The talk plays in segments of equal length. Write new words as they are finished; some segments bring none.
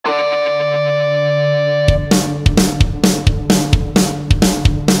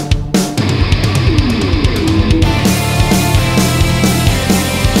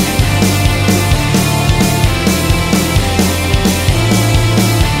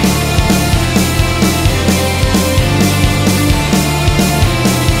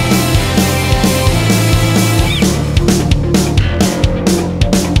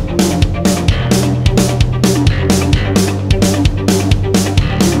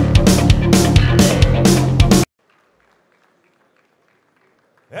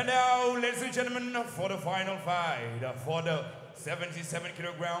and gentlemen, for the final fight, for the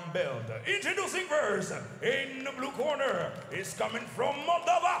 77-kilogram belt. Introducing first, in the blue corner, is coming from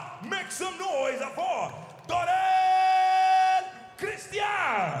Moldova. Make some noise for Dorel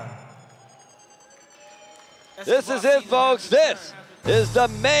Cristian. This is it, folks. This is the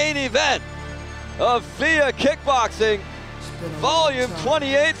main event of FEA Kickboxing, Volume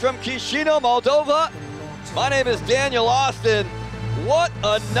 28 from Chisinau, Moldova. My name is Daniel Austin. What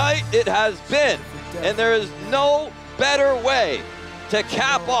a night it has been, and there is no better way to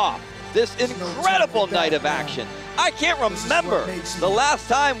cap off this incredible night of action. I can't remember the last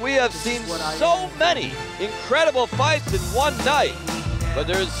time we have seen so many incredible fights in one night, but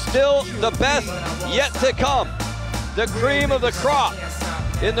there's still the best yet to come. The cream of the crop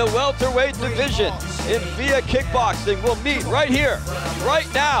in the welterweight division in FEA Kickboxing will meet right here, right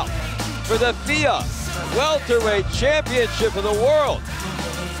now, for the FEA Welterweight Championship of the world.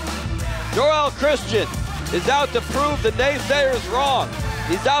 Dorel Cristian is out to prove the naysayers wrong.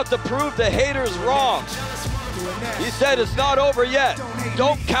 He's out to prove the haters wrong. He said it's not over yet.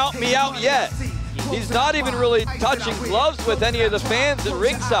 Don't count me out yet. He's not even really touching gloves with any of the fans at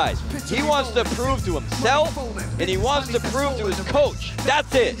ringside. He wants to prove to himself, and he wants to prove to his coach.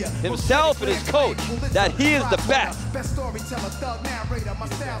 That's it, himself and his coach, that he is the best.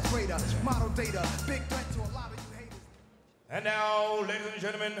 And now, ladies and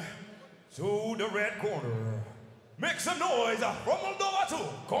gentlemen, to the red corner, make some noise from Moldova to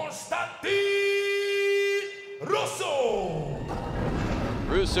Constantin Rusu.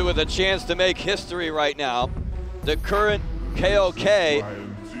 Rusu with a chance to make history right now. The current KOK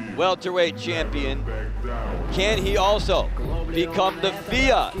welterweight champion. Can he also become the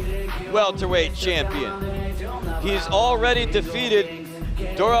FEA welterweight champion? He's already defeated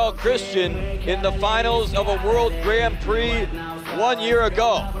Dorel Cristian in the finals of a World Grand Prix 1 year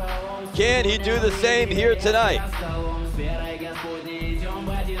ago. Can he do the same here tonight?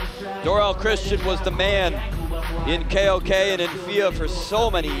 Dorel Cristian was the man in KOK and in FEA for so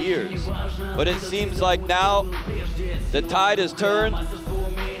many years, but it seems like now the tide has turned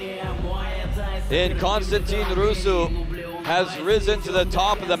and Constantin Rusu has risen to the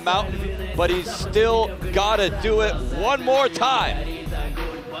top of the mountain, but he's still got to do it one more time.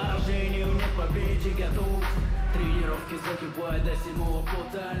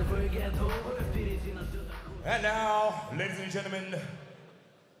 And now, ladies and gentlemen,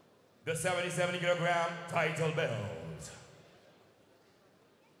 the 77-kilogram title belt.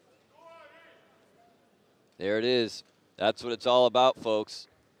 There it is. That's what it's all about, folks.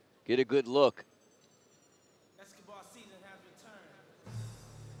 Get a good look.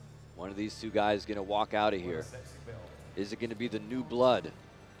 One of these two guys is going to walk out of here. Is it going to be the new blood,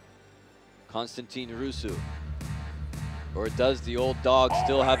 Constantin Rusu? Or does the old dog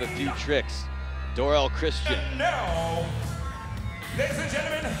still have a few tricks, Dorel Cristian? And now, ladies and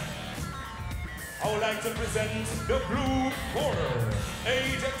gentlemen, I would like to present the blue corner.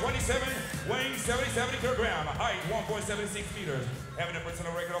 Age at 27, weighing 77 kilograms, height 1.76 meters, having a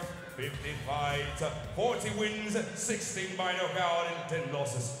personal record of 50 fights, 40 wins, 16 by knockout, and 10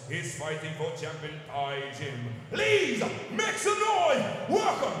 losses. He's fighting for champion Thai Gym. Please make some noise.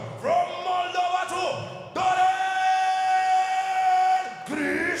 Welcome from Moldova to Dorel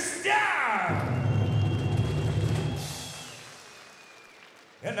Cristian.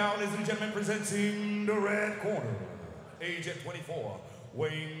 And now, ladies and gentlemen, presenting the red corner. Age at 24,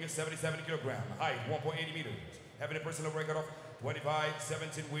 weighing 77 kilograms, height 1.80 meters, having a personal record of 25,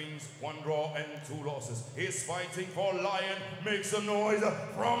 17 wins, 1 draw, and 2 losses. He's fighting for Lion. Make some noise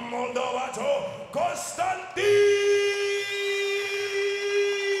from Moldova to Constantin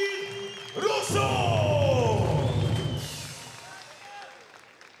Rusu.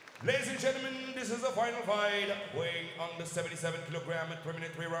 Ladies and gentlemen, this is the final fight, weighing under 77 kilograms,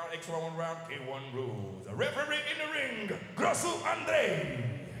 permanent 3-round, extra 1 round, K1 rules. A referee in the ring, Grosu Andre.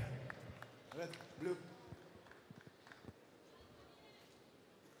 Red, blue.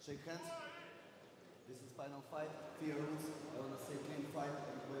 Shake hands. This is final fight. FEA rules. I want to say clean fight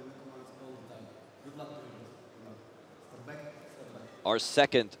and play with commands all the time. Good luck to you. Step back, step back. Our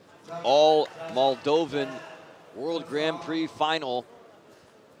second all Moldovan World Grand Prix final.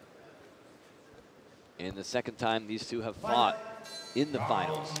 And the second time these two have fought in the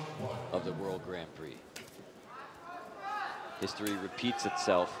finals of the World Grand Prix. History repeats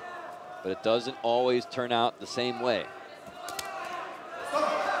itself, but it doesn't always turn out the same way.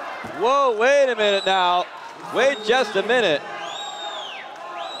 Whoa, wait a minute now. Wait just a minute.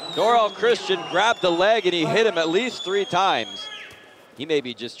 Dorel Cristian grabbed the leg and he hit him at least 3 times. He may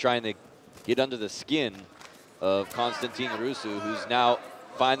be just trying to get under the skin of Constantin Rusu, who's now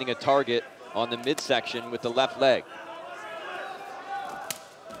finding a target on the midsection with the left leg.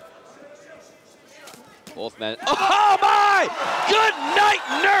 Both men. Oh my! Good night,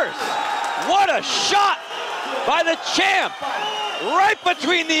 Nurse! What a shot by the champ! Right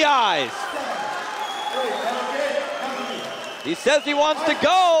between the eyes. He says he wants to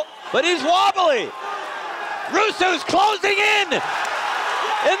go, but he's wobbly. Rusu's closing in.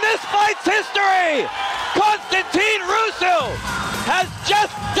 In this fight's history, Constantin Rusu has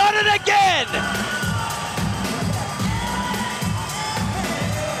just done it again.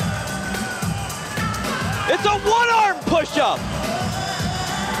 It's a one-arm push-up.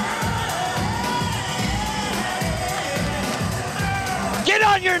 Get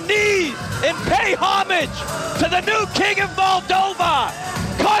on your knees and pay homage to the new king of Moldova,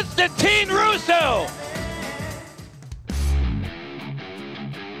 Constantin Rusu.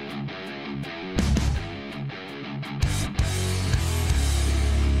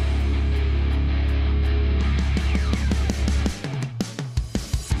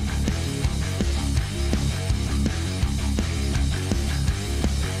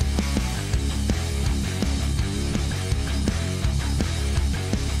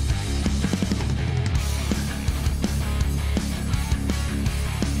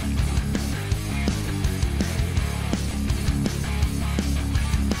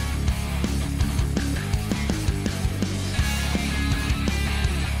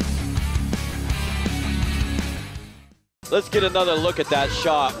 Let's get another look at that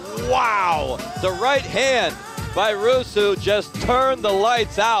shot. Wow! The right hand by Rusu just turned the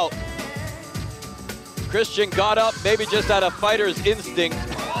lights out. Cristian got up, maybe just out of fighter's instinct.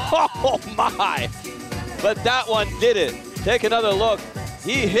 Oh my! But that one did it. Take another look.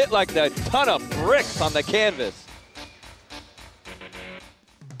 He hit like a ton of bricks on the canvas.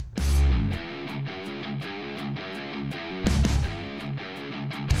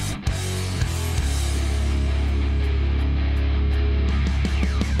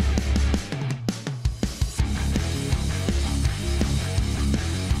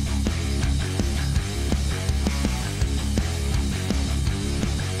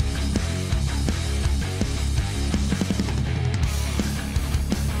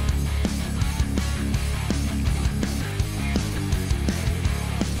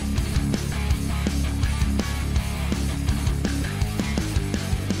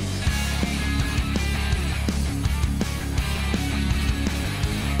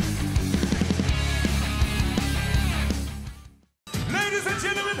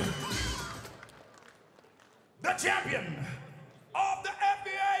 The champion of the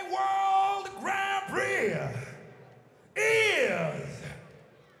FEA World Grand Prix is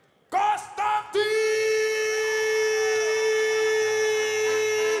Constantin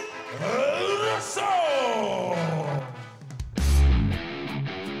Rusu.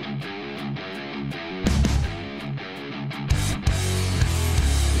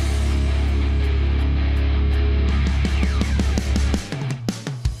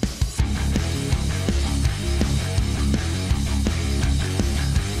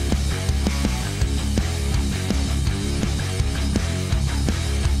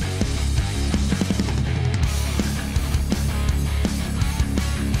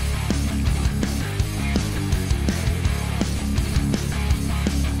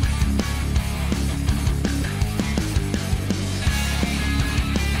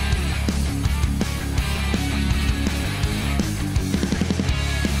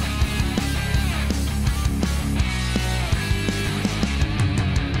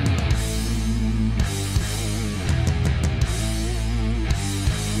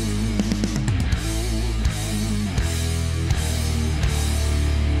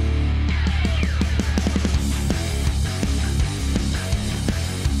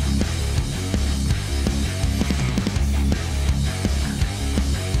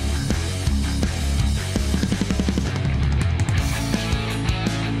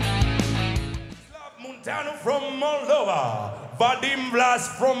 From Moldova, Vadim Vlas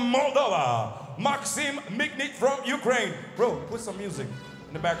from Moldova, Maxim Miknik from Ukraine. Bro, put some music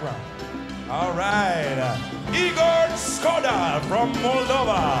in the background. All right. Igor Skoda from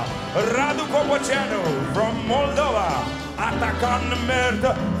Moldova, Radu Kopocenu from Moldova, Atakan Mert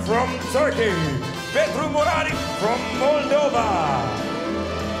from Turkey, Petru Morari from Moldova,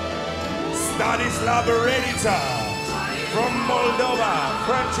 Stanislav Redita from Moldova,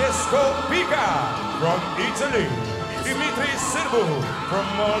 Francesco Pica from Italy, Dimitri Sirbu from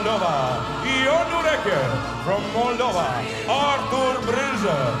Moldova, Ion Ureke from Moldova, Artur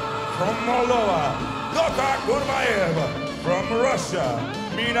Brilja from Moldova, Doka Gurmaev from Russia,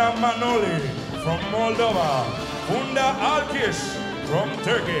 Mina Manoli from Moldova, Funda Alkish from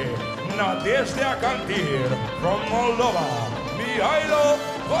Turkey, Nadezhda Kantir from Moldova, Mihailo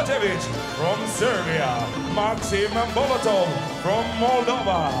Kocevic from Serbia, Maxim Bolotov from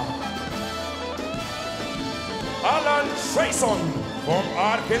Moldova, Alan Trayson from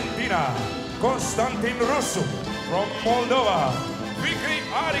Argentina, Constantin Rusu from Moldova, Fikri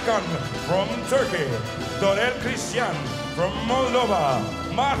Arikan from Turkey, Dorel Cristian from Moldova,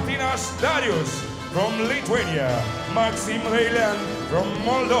 Martinas Darius from Lithuania, Maxim Reilan from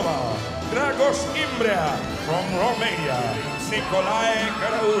Moldova, Dragos Imbrea from Romania, Nicolae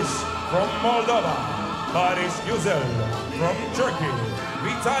Karaush from Moldova, Boris Yuzel from Turkey,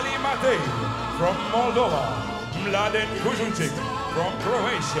 Vitali Matei from Moldova, Mladen Kuzunčik from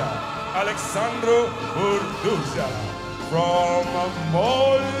Croatia, Alexandru Urduza from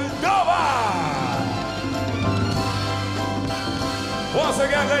Moldova. Once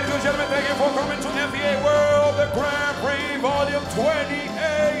again, ladies and gentlemen, thank you for coming to FEA World Grand Prix Volume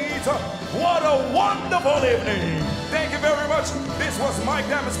 28. What a wonderful evening. Thank you very much. This was Mike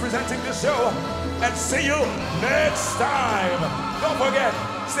Damas presenting the show. And see you next time. Don't forget,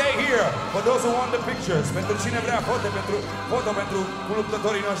 stay here for those who want the pictures. Pentru cine vrea foto pentru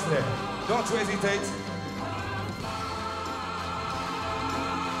luptătorii noștri. Don't you hesitate.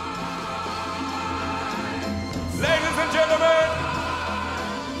 Ladies and gentlemen,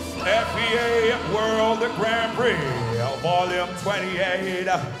 FEA World Grand Prix Volume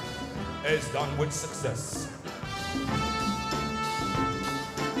 28 is done with success.